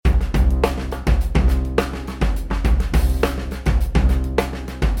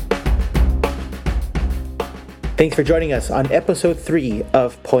Thanks for joining us on episode 3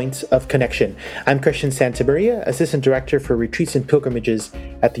 of Points of Connection. I'm Christian Santamaria, Assistant Director for Retreats and Pilgrimages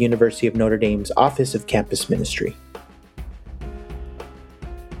at the University of Notre Dame's Office of Campus Ministry.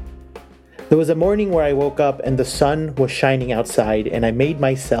 There was a morning where I woke up and the sun was shining outside, and I made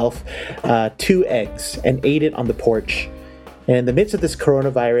myself 2 eggs and ate it on the porch. And in the midst of this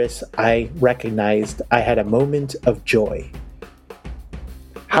coronavirus, I recognized I had a moment of joy.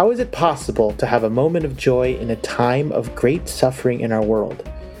 How is it possible to have a moment of joy in a time of great suffering in our world?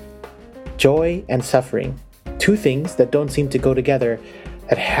 Joy and suffering, 2 things that don't seem to go together,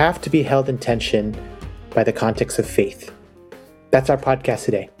 that have to be held in tension by the context of faith. That's our podcast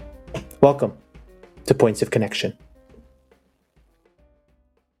today. Welcome to Points of Connection.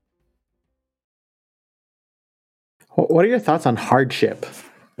 What are your thoughts on hardship?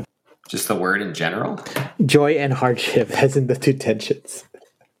 Just the word in general? Joy and hardship, as in the 2 tensions.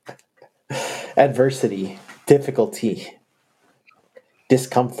 Adversity, difficulty,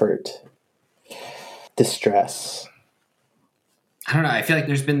 discomfort, distress. I don't know. I feel like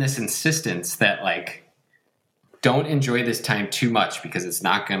there's been this insistence that, don't enjoy this time too much because it's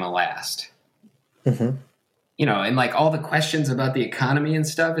not going to last. Mm-hmm. You know, and all the questions about the economy and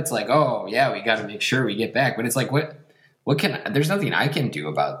stuff, it's oh, yeah, we got to make sure we get back. But it's there's nothing I can do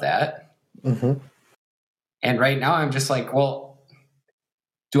about that. Mm-hmm. And right now I'm just well,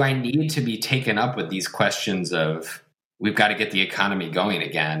 do I need to be taken up with these questions of we've got to get the economy going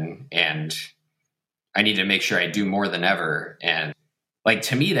again, and I need to make sure I do more than ever? And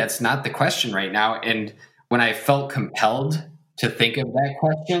to me, that's not the question right now. And when I felt compelled to think of that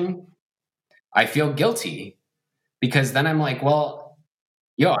question, I feel guilty, because then I'm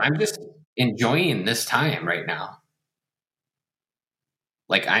I'm just enjoying this time right now.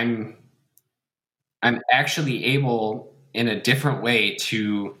 I'm actually able in a different way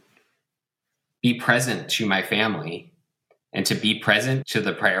to be present to my family and to be present to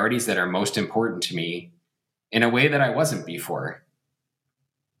the priorities that are most important to me in a way that I wasn't before.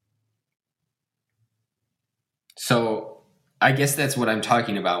 So I guess that's what I'm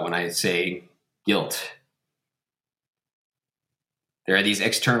talking about when I say guilt. There are these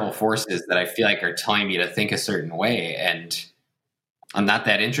external forces that I feel are telling me to think a certain way, and I'm not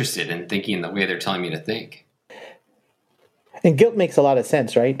that interested in thinking the way they're telling me to think. And guilt makes a lot of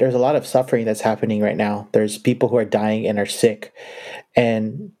sense, right? There's a lot of suffering that's happening right now. There's people who are dying and are sick.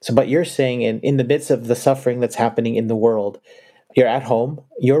 And so, but you're saying in the midst of the suffering that's happening in the world, you're at home,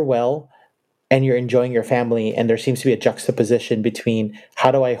 you're well, and you're enjoying your family. And there seems to be a juxtaposition between how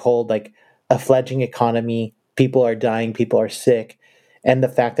do I hold a fledgling economy, people are dying, people are sick, and the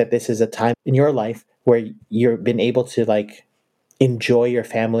fact that this is a time in your life where you've been able to enjoy your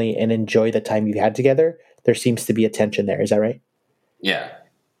family and enjoy the time you've had together. There seems to be a tension there. Is that right? Yeah.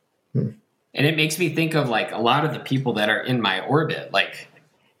 And it makes me think of a lot of the people that are in my orbit.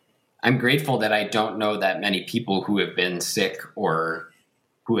 I'm grateful that I don't know that many people who have been sick or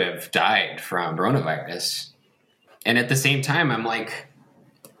who have died from coronavirus. And at the same time, I'm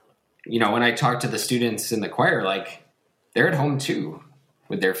when I talk to the students in the choir, they're at home too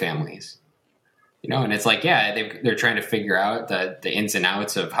with their families. And it's they're trying to figure out the ins and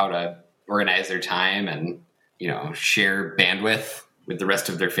outs of how to organize their time and, share bandwidth with the rest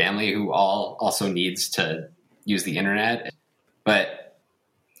of their family who also needs to use the internet. But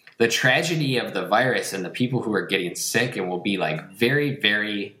the tragedy of the virus and the people who are getting sick and will be very,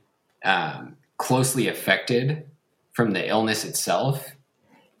 very closely affected from the illness itself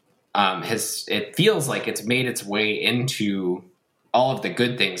it feels like it's made its way into all of the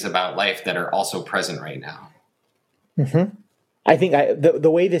good things about life that are also present right now. Mm-hmm. I think the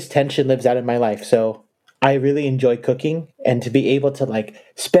way this tension lives out in my life. So I really enjoy cooking, and to be able to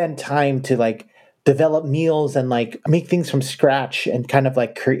spend time to develop meals and make things from scratch and kind of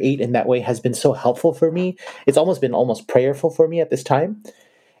create in that way has been so helpful for me. It's been almost prayerful for me at this time.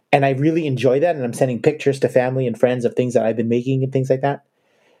 And I really enjoy that. And I'm sending pictures to family and friends of things that I've been making and things like that.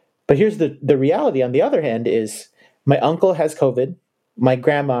 But here's the reality on the other hand is my uncle has COVID. My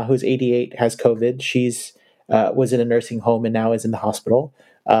grandma, who's 88, has COVID. She's was in a nursing home and now is in the hospital.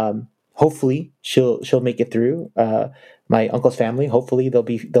 Hopefully she'll make it through. My uncle's family, hopefully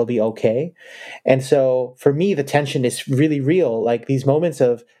they'll be okay. And so for me, the tension is really real. These moments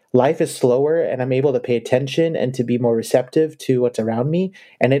of life is slower and I'm able to pay attention and to be more receptive to what's around me.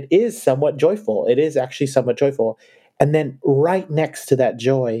 And it is somewhat joyful. It is actually somewhat joyful. And then right next to that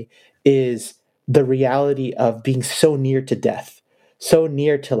joy is the reality of being so near to death, so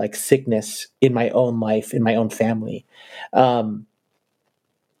near to sickness in my own life, in my own family.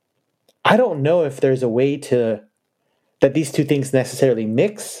 I don't know if there's a way that these 2 things necessarily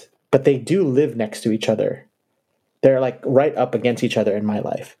mix, but they do live next to each other. They're like right up against each other in my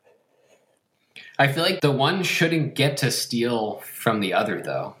life. I feel like the one shouldn't get to steal from the other,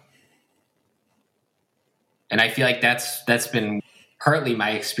 though. And I feel like that's been partly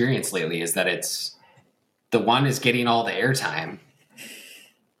my experience lately, is that it's the one is getting all the airtime.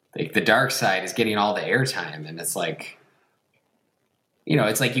 Like the dark side is getting all the airtime. And it's like,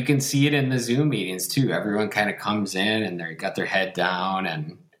 it's like you can see it in the Zoom meetings too. Everyone kind of comes in and they got their head down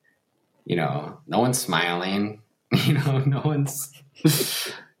and, no one's smiling. No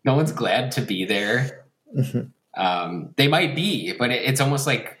one's glad to be there. Mm-hmm. They might be, but it's almost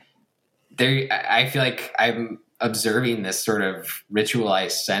like I feel like I'm observing this sort of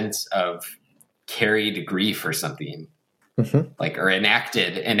ritualized sense of carried grief or something, mm-hmm. like, or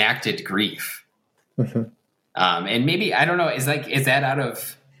enacted grief. Mm-hmm. And maybe, I don't know, is that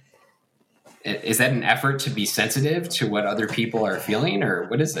an effort to be sensitive to what other people are feeling, or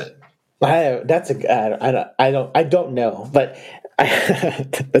what is it? I don't know, but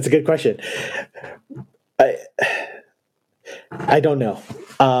that's a good question. I don't know.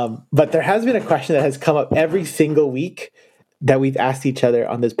 But there has been a question that has come up every single week that we've asked each other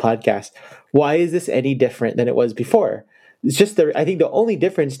on this podcast. Why is this any different than it was before? It's just I think the only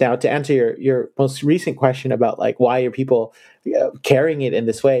difference now, to answer your most recent question about like, why are people carrying it in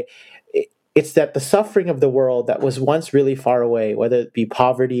this way? It's that the suffering of the world that was once really far away, whether it be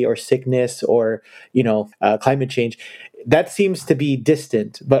poverty or sickness or, climate change, that seems to be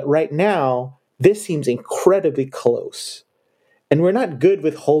distant. But right now, this seems incredibly close. And we're not good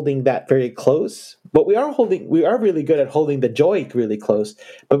with holding that very close, but we are really good at holding the joy really close,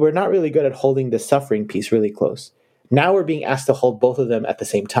 but we're not really good at holding the suffering piece really close. Now we're being asked to hold both of them at the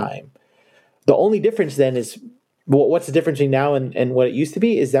same time. The only difference then is, what's the difference between now and what it used to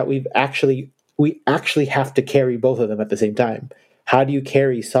be, is that we actually have to carry both of them at the same time. How do you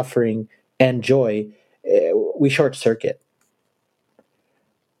carry suffering and joy? We short circuit.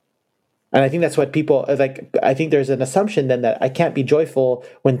 And I think that's what people like. I think there's an assumption then that I can't be joyful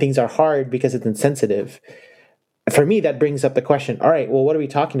when things are hard because it's insensitive. For me, that brings up the question, all right, well, what are we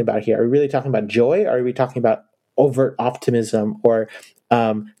talking about here? Are we really talking about joy? Or are we talking about overt optimism or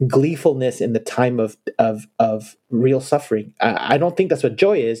gleefulness in the time of real suffering? I don't think that's what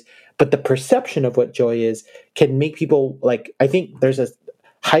joy is, but the perception of what joy is can make people like, I think there's a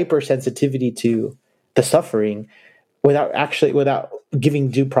hypersensitivity to the suffering without giving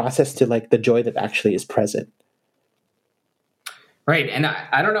due process to like the joy that actually is present. Right. And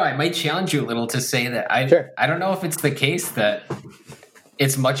I don't know, I might challenge you a little to say that I don't know if it's the case that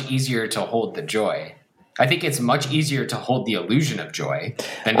it's much easier to hold the joy. I think it's much easier to hold the illusion of joy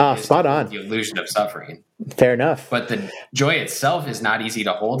than it is spot to on. hold the illusion of suffering. Fair enough. But the joy itself is not easy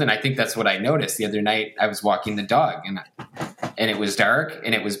to hold. And I think that's what I noticed the other night. I was walking the dog and it was dark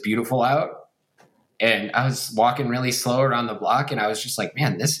and it was beautiful out. And I was walking really slow around the block and I was just like,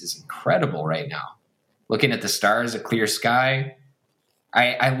 man, this is incredible right now. Looking at the stars, a clear sky.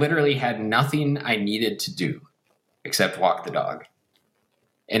 I literally had nothing I needed to do except walk the dog.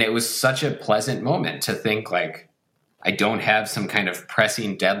 And it was such a pleasant moment to think like, I don't have some kind of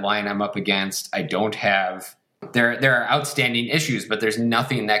pressing deadline I'm up against. I don't have, there are outstanding issues, but there's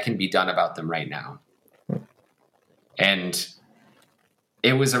nothing that can be done about them right now. And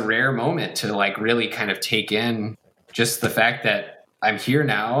it was a rare moment to like really kind of take in just the fact that I'm here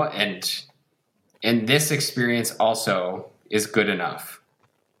now and this experience also is good enough.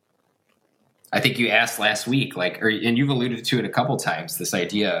 I think you asked last week, and you've alluded to it a couple times, this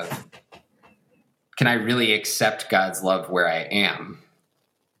idea of, can I really accept God's love where I am?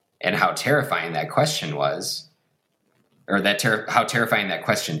 And how terrifying that question was, or how terrifying that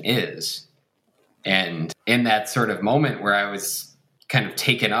question is. And in that sort of moment where I was kind of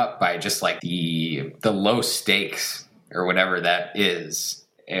taken up by just like the low stakes or whatever that is,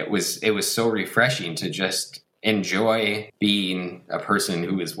 it was so refreshing to just enjoy being a person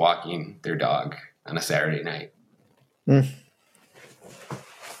who is walking their dog on a Saturday night. Mm.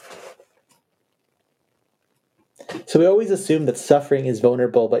 So we always assume that suffering is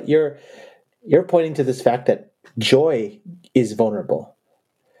vulnerable, but you're pointing to this fact that joy is vulnerable.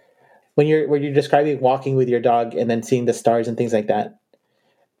 When you're describing walking with your dog and then seeing the stars and things like that,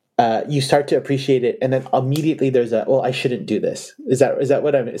 you start to appreciate it, and then immediately there's I shouldn't do this. Is that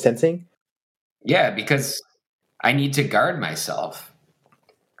what I'm sensing? Yeah, because I need to guard myself.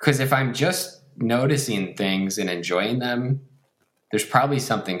 Because if I'm just noticing things and enjoying them, there's probably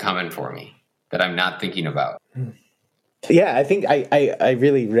something coming for me that I'm not thinking about. Yeah, I think I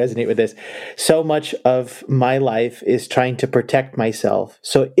really resonate with this. So much of my life is trying to protect myself.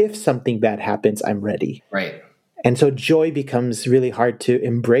 So if something bad happens, I'm ready. Right. And so joy becomes really hard to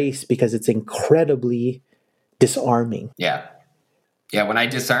embrace because it's incredibly disarming. Yeah. Yeah, when I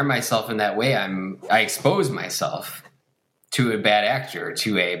disarm myself in that way, I expose myself to a bad actor,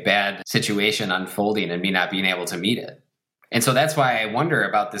 to a bad situation unfolding and me not being able to meet it. And so that's why I wonder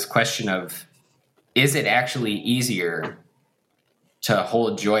about this question of, is it actually easier to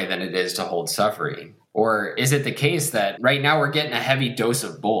hold joy than it is to hold suffering? Or is it the case that right now we're getting a heavy dose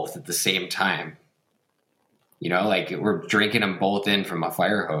of both at the same time? You know, like we're drinking them both in from a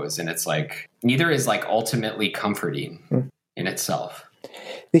fire hose, and it's like neither is like ultimately comforting in itself.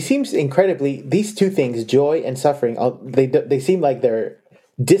 These seems incredibly, these two things, joy and suffering, they seem like they're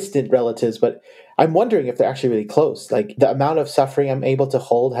distant relatives, but I'm wondering if they're actually really close. Like the amount of suffering I'm able to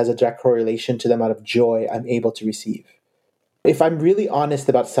hold has a direct correlation to the amount of joy I'm able to receive. If I'm really honest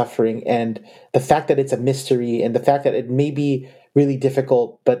about suffering and the fact that it's a mystery and the fact that it may be really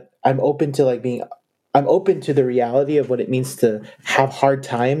difficult, but I'm open to I'm open to the reality of what it means to have hard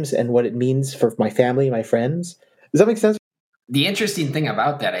times and what it means for my family, my friends. Does that make sense? The interesting thing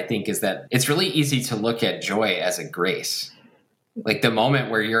about that, I think, is that it's really easy to look at joy as a grace. Like the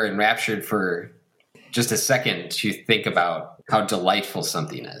moment where you're enraptured for just a second to think about how delightful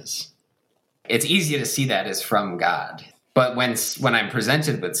something is. It's easy to see that as from God. But when I'm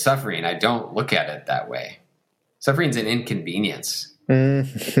presented with suffering, I don't look at it that way. Suffering's an inconvenience.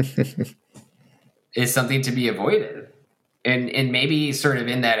 It's something to be avoided. And maybe sort of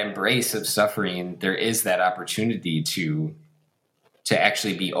in that embrace of suffering, there is that opportunity to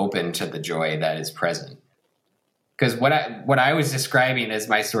actually be open to the joy that is present. Because what I was describing as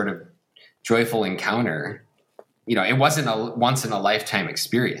my sort of joyful encounter, you know, it wasn't a once in a lifetime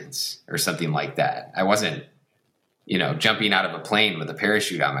experience or something like that. I wasn't, you know, jumping out of a plane with a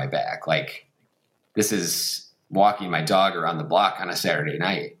parachute on my back. Like, this is walking my dog around the block on a Saturday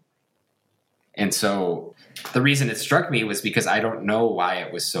night. And so the reason it struck me was because I don't know why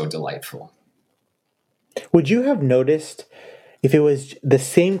it was so delightful. Would you have noticed if it was the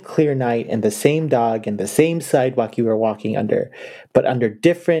same clear night and the same dog and the same sidewalk you were walking under, but under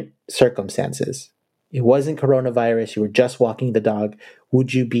different circumstances? It wasn't coronavirus, you were just walking the dog.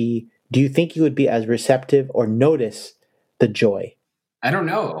 Do you think you would be as receptive or notice the joy? I don't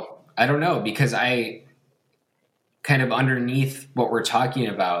know because I kind of underneath what we're talking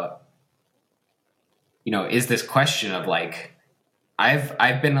about, you know, is this question of like,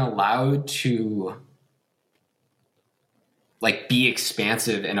 I've been allowed to like be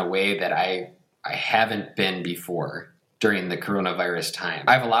expansive in a way that I haven't been before during the coronavirus time.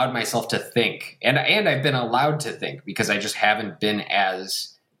 I've allowed myself to think, and I've been allowed to think because I just haven't been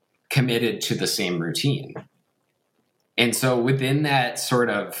as committed to the same routine. And so within that sort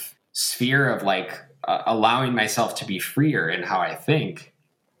of sphere of like allowing myself to be freer in how I think,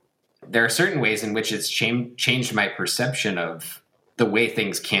 there are certain ways in which it's changed my perception of the way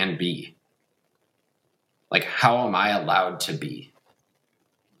things can be. Like, how am I allowed to be?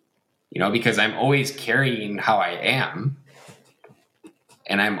 You know, because I'm always carrying how I am,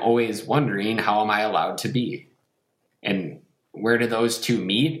 and I'm always wondering, how am I allowed to be? And where do those two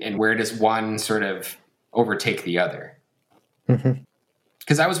meet, and where does one sort of overtake the other?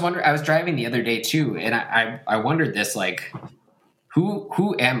 Because I was driving the other day too, and I wondered this, like,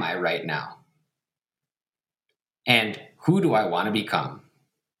 who am I right now? And who do I want to become?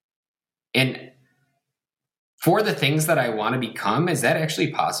 And for the things that I want to become, is that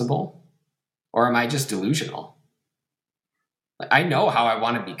actually possible? Or am I just delusional? I know how I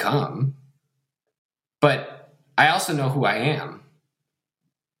want to become, but I also know who I am.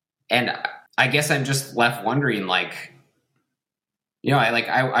 And I guess I'm just left wondering, like, you know,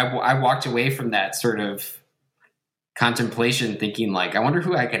 I walked away from that sort of contemplation thinking, like, I wonder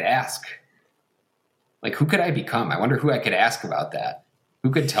who I could ask. Like, who could I become? I wonder who I could ask about that. Who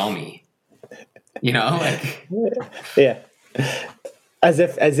could tell me? You know, like, yeah, as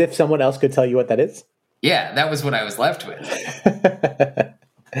if someone else could tell you what that is. Yeah, that was what I was left with.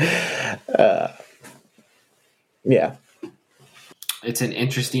 Yeah, it's an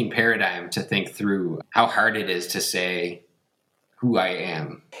interesting paradigm to think through how hard it is to say who I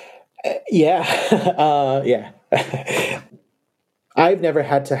am. Yeah, yeah. I've never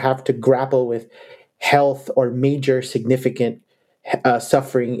had to grapple with health or major significant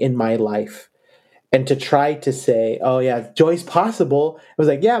suffering in my life. And to try to say, oh yeah, joy's possible. I was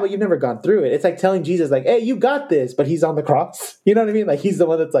like, yeah, but you've never gone through it. It's like telling Jesus, like, hey, you got this, but he's on the cross. You know what I mean? Like, he's the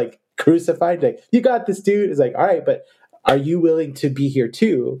one that's like crucified. Like, you got this, dude. It's like, all right, but are you willing to be here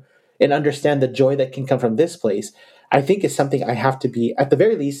too and understand the joy that can come from this place? I think is something I have to be, at the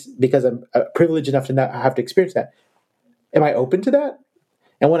very least, because I'm privileged enough to not have to experience that. Am I open to that?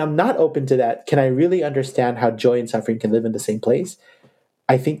 And when I'm not open to that, can I really understand how joy and suffering can live in the same place?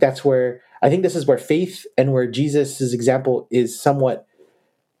 I think that's where I think this is where faith and where Jesus's example is somewhat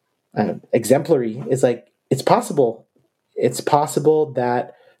exemplary. Is like it's possible. It's possible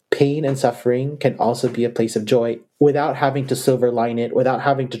that pain and suffering can also be a place of joy without having to silver line it, without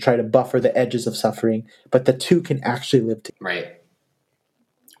having to try to buffer the edges of suffering. But the two can actually live together. Right.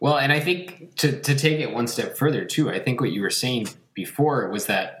 Well, and I think to take it one step further too, I think what you were saying before was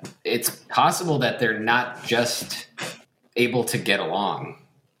that it's possible that they're not just able to get along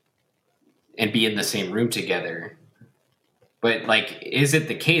and be in the same room together, but like, is it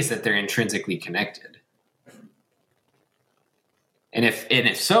the case that they're intrinsically connected? And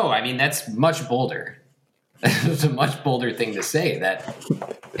if so, I mean, that's much bolder. It's a much bolder thing to say, that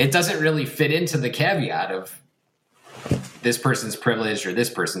it doesn't really fit into the caveat of this person's privileged or this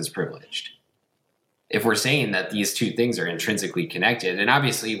person's privileged. If we're saying that these two things are intrinsically connected, and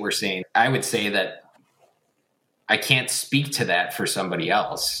obviously I would say that I can't speak to that for somebody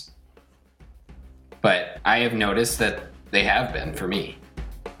else, but I have noticed that they have been for me.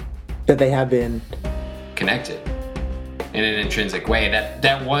 That they have been connected in an intrinsic way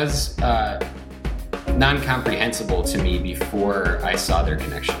that was non-comprehensible to me before I saw their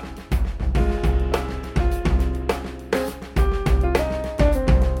connection.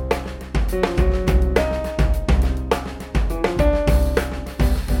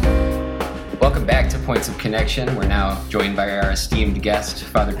 Welcome back to Points of Connection. We're now joined by our esteemed guest,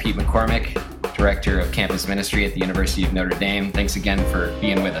 Father Pete McCormick, Director of Campus Ministry at the University of Notre Dame. Thanks again for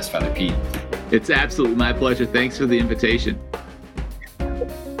being with us, Father Pete. It's absolutely my pleasure. Thanks for the invitation.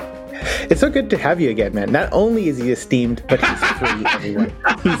 It's so good to have you again, man. Not only is he esteemed, but he's free, everyone.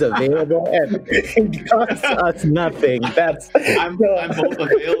 He's available and it costs us nothing. I'm both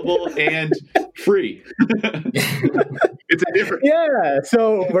available and free. It's a different. Yeah,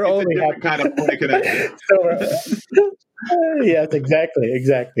 so we're only a different kind of point of connection. Yes, exactly.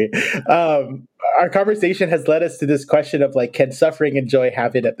 Our conversation has led us to this question of like, can suffering and joy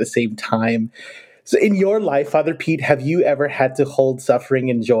have it at the same time? So in your life, Father Pete, have you ever had to hold suffering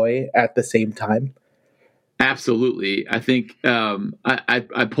and joy at the same time? Absolutely. I think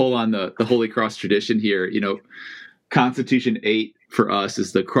I pull on the Holy Cross tradition here. You know, Constitution 8 for us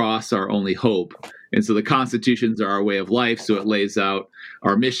is the cross, our only hope. And so the constitutions are our way of life. So it lays out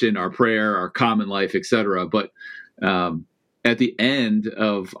our mission, our prayer, our common life, etc. But at the end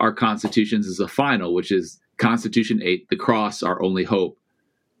of our constitutions is a final, which is Constitution 8, the cross, our only hope.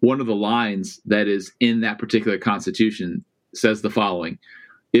 One of the lines that is in that particular constitution says the following: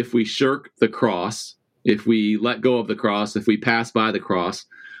 if we shirk the cross, if we let go of the cross, if we pass by the cross,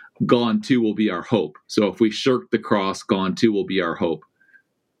 gone too will be our hope. So if we shirk the cross, gone too will be our hope.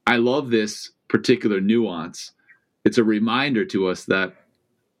 I love this particular nuance. It's a reminder to us that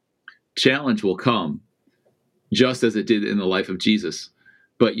challenge will come, just as it did in the life of Jesus.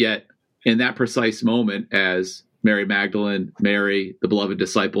 But yet, in that precise moment, as Mary Magdalene, Mary, the beloved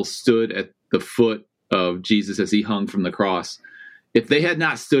disciples, stood at the foot of Jesus as he hung from the cross, if they had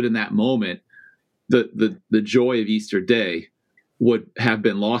not stood in that moment, the joy of Easter Day would have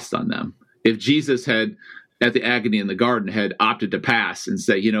been lost on them. If Jesus had, at the agony in the garden, had opted to pass and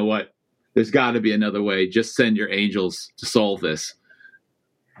say, you know what, there's got to be another way, just send your angels to solve this,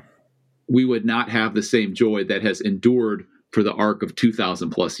 we would not have the same joy that has endured for the arc of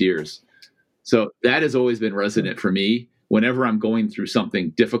 2,000 plus years. So that has always been resonant for me. Whenever I'm going through something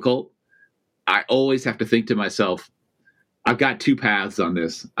difficult, I always have to think to myself, I've got two paths on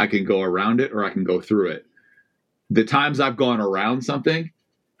this. I can go around it or I can go through it. The times I've gone around something,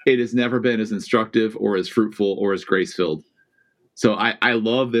 it has never been as instructive or as fruitful or as grace-filled. So I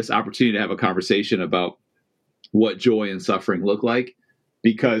love this opportunity to have a conversation about what joy and suffering look like,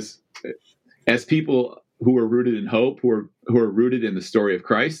 because as people who are rooted in hope, who are rooted in the story of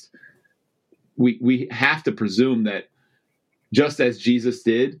Christ, we have to presume that just as Jesus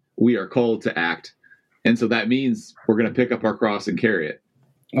did, we are called to act. And so that means we're going to pick up our cross and carry it.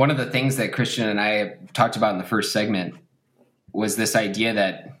 One of the things that Christian and I talked about in the first segment was this idea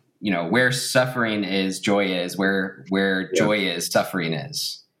that, you know, where suffering is, joy is, where joy is, suffering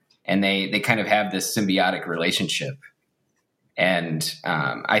is. And they kind of have this symbiotic relationship. And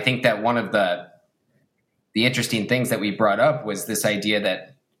I think that one of the interesting things that we brought up was this idea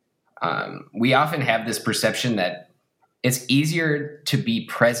that we often have this perception that it's easier to be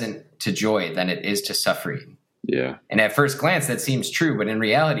present to joy than it is to suffering. Yeah. And at first glance, that seems true. But in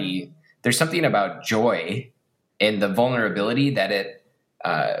reality, there's something about joy and the vulnerability that it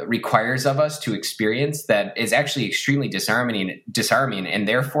requires of us to experience that is actually extremely disarming and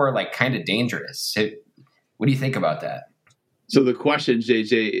therefore like kind of dangerous. So, what do you think about that? So the question,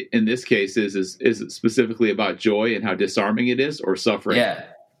 JJ, in this case is it specifically about joy and how disarming it is, or suffering? Yeah.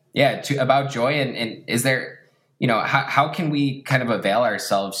 about joy, and is there, how can we kind of avail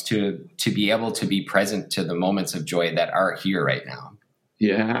ourselves to be able to be present to the moments of joy that are here right now?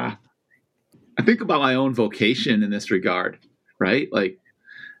 Yeah. I think about my own vocation in this regard, right? Like,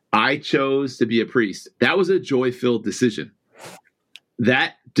 I chose to be a priest. That was a joy-filled decision.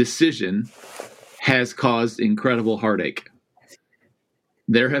 That decision has caused incredible heartache.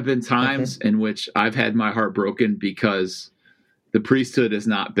 There have been times in which I've had my heart broken because the priesthood has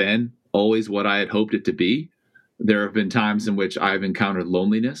not been always what I had hoped it to be. There have been times in which I've encountered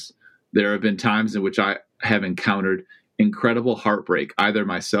loneliness. There have been times in which I have encountered incredible heartbreak, either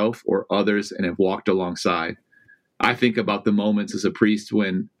myself or others, and have walked alongside. I think about the moments as a priest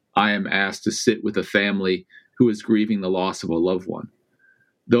when I am asked to sit with a family who is grieving the loss of a loved one.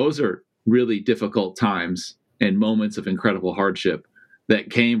 Those are really difficult times and moments of incredible hardship that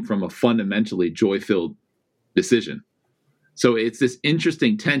came from a fundamentally joy-filled decision. So it's this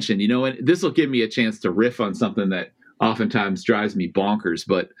interesting tension, and this will give me a chance to riff on something that oftentimes drives me bonkers.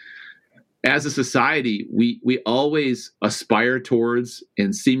 But as a society, we always aspire towards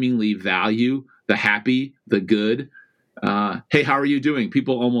and seemingly value the happy, the good. Hey, how are you doing?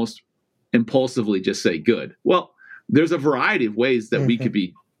 People almost impulsively just say good. Well, there's a variety of ways that we could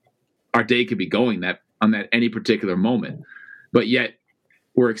be, our day could be going on that any particular moment. But yet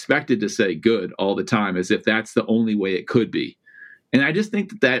we're expected to say good all the time as if that's the only way it could be. And I just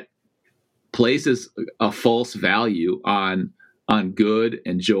think that places a false value on good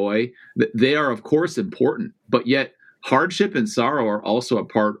and joy. They are, of course, important, but yet hardship and sorrow are also a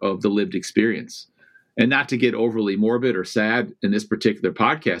part of the lived experience. And not to get overly morbid or sad in this particular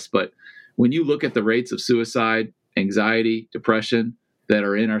podcast, but when you look at the rates of suicide, anxiety, depression that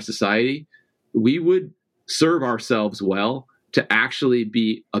are in our society, we would serve ourselves well to actually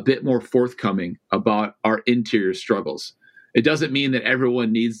be a bit more forthcoming about our interior struggles. It doesn't mean that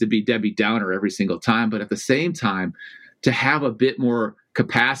everyone needs to be Debbie Downer every single time, but at the same time, to have a bit more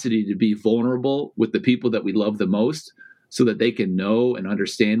capacity to be vulnerable with the people that we love the most so that they can know and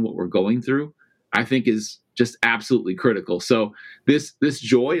understand what we're going through, I think is just absolutely critical. So this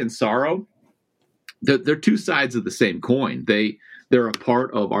joy and sorrow, they're two sides of the same coin. They're a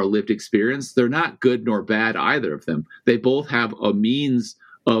part of our lived experience. They're not good nor bad, either of them. They both have a means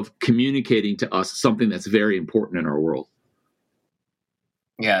of communicating to us something that's very important in our world.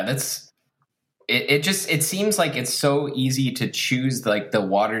 Yeah, it seems like it's so easy to choose like the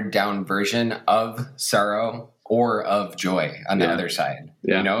watered down version of sorrow or of joy on the other side.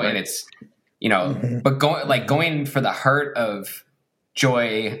 Yeah, right. And it's, but going for the heart of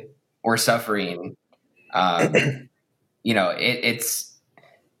joy or suffering,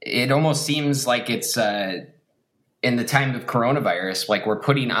 it almost seems like it's in the time of coronavirus, like we're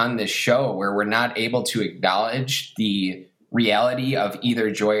putting on this show where we're not able to acknowledge the reality of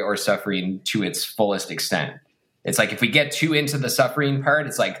either joy or suffering to its fullest extent. It's like if we get too into the suffering part,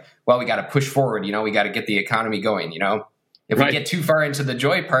 it's like, well, we got to push forward, we got to get the economy going, If we get too far into the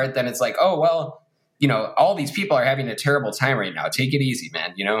joy part, then it's like, oh, well, all these people are having a terrible time right now. Take it easy,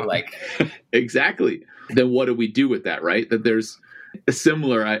 man, Exactly. Then what do we do with that, right? That there's a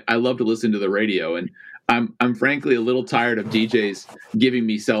similar, I love to listen to the radio, and I'm frankly a little tired of DJs giving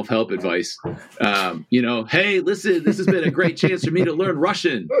me self-help advice. Hey, listen, this has been a great chance for me to learn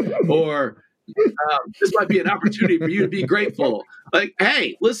Russian, or this might be an opportunity for you to be grateful. Like,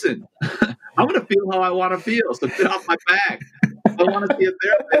 hey, listen, I'm going to feel how I want to feel, so get off my back. I want to see a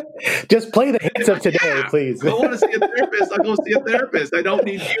therapist. Just play the hits of today, please. I want to see a therapist. I'll go see a therapist. I don't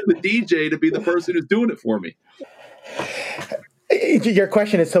need you, the DJ, to be the person who's doing it for me. Your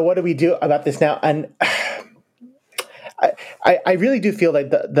question is, so what do we do about this now? And I really do feel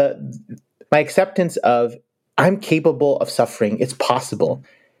like my acceptance of I'm capable of suffering, it's possible,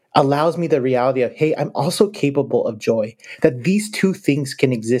 allows me the reality of, hey, I'm also capable of joy, that these two things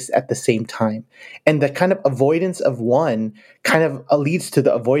can exist at the same time. And the kind of avoidance of one kind of leads to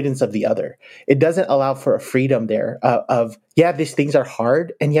the avoidance of the other. It doesn't allow for a freedom there of, these things are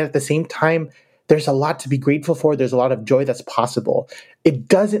hard, and yet at the same time, there's a lot to be grateful for. There's a lot of joy that's possible.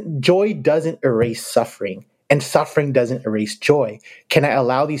 Joy doesn't erase suffering, and suffering doesn't erase joy. Can I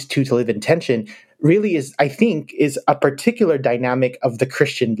allow these two to live in tension? Really is a particular dynamic of the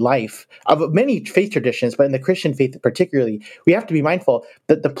Christian life, of many faith traditions, but in the Christian faith particularly, we have to be mindful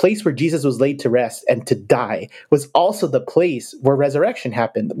that the place where Jesus was laid to rest and to die was also the place where resurrection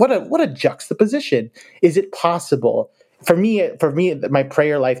happened. What a juxtaposition. Is it possible for me, my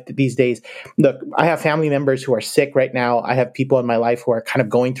prayer life these days, look, I have family members who are sick right now. I have people in my life who are kind of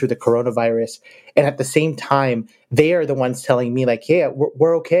going through the coronavirus. And at the same time, they are the ones telling me like, yeah,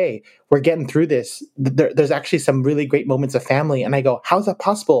 we're okay. We're getting through this. There's actually some really great moments of family. And I go, how's that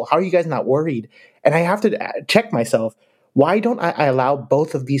possible? How are you guys not worried? And I have to check myself. Why don't I allow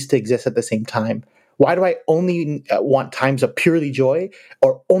both of these to exist at the same time? Why do I only want times of purely joy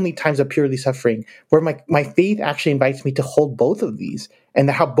or only times of purely suffering? Where my faith actually invites me to hold both of these, and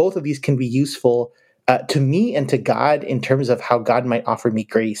how both of these can be useful to me and to God in terms of how God might offer me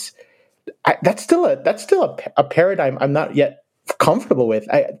grace. That's still a paradigm I'm not yet comfortable with,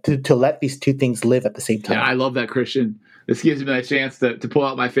 to let these two things live at the same time. Yeah, I love that, Christian. This gives me a chance to pull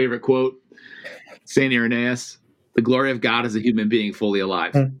out my favorite quote, St. Irenaeus, "The glory of God is a human being fully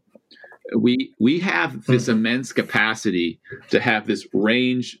alive." We have this immense capacity to have this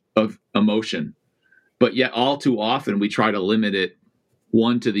range of emotion, but yet all too often we try to limit it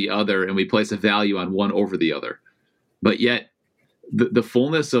one to the other, and we place a value on one over the other. But yet the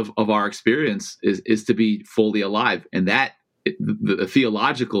fullness of our experience is to be fully alive. And that the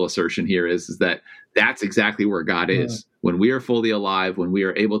theological assertion here is that that's exactly where God is. When we are fully alive, when we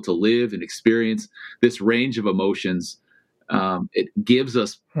are able to live and experience this range of emotions, it gives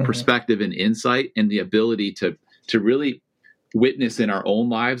us perspective and insight and the ability to really witness in our own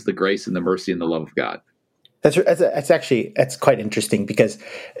lives the grace and the mercy and the love of God. That's quite interesting, because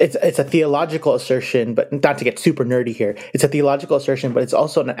it's a theological assertion, but not to get super nerdy here. It's a theological assertion, but it's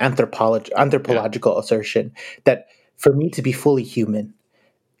also an anthropological assertion that for me to be fully human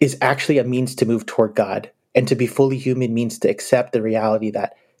is actually a means to move toward God. And to be fully human means to accept the reality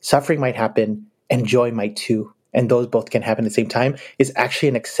that suffering might happen and joy might too. And those both can happen at the same time, is actually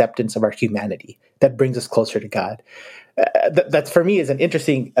an acceptance of our humanity that brings us closer to God. That for me is an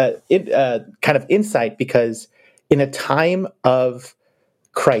interesting kind of insight, because in a time of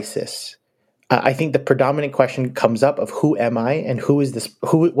crisis, I think the predominant question comes up of who am I, and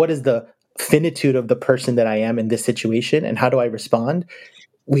what is the finitude of the person that I am in this situation, and how do I respond?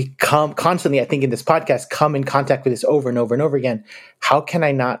 We constantly, I think, in this podcast, come in contact with this over and over and over again. How can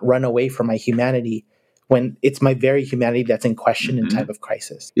I not run away from my humanity when it's my very humanity that's in question in time of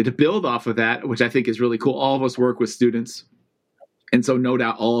crisis? To build off of that, which I think is really cool, all of us work with students. And so no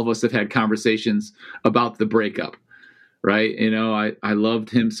doubt all of us have had conversations about the breakup, right? I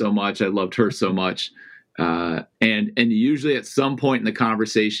loved him so much. I loved her so much. And usually at some point in the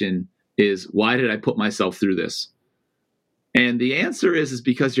conversation is, why did I put myself through this? And the answer is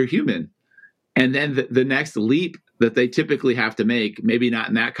because you're human. And then the next leap that they typically have to make, maybe not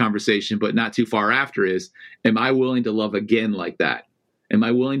in that conversation, but not too far after, is, am I willing to love again like that? Am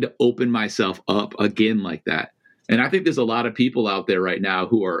I willing to open myself up again like that? And I think there's a lot of people out there right now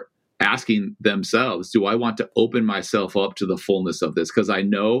who are asking themselves, do I want to open myself up to the fullness of this? Because I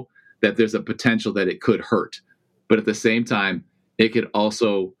know that there's a potential that it could hurt. But at the same time, it could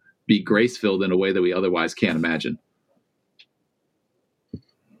also be grace-filled in a way that we otherwise can't imagine.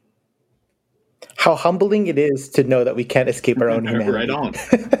 How humbling it is to know that we can't escape our own humanity. Right on.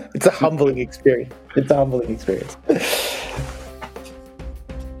 It's a humbling experience.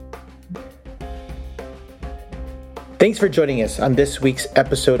 Thanks for joining us on this week's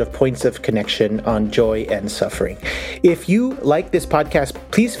episode of Points of Connection on joy and suffering. If you like this podcast,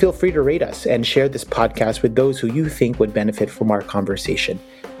 please feel free to rate us and share this podcast with those who you think would benefit from our conversation.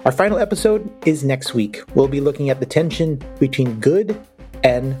 Our final episode is next week. We'll be looking at the tension between good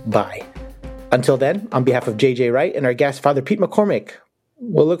and bye. Until then, on behalf of JJ Wright and our guest, Father Pete McCormick,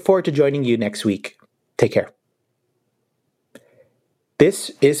 we'll look forward to joining you next week. Take care.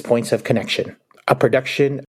 This is Points of Connection, a production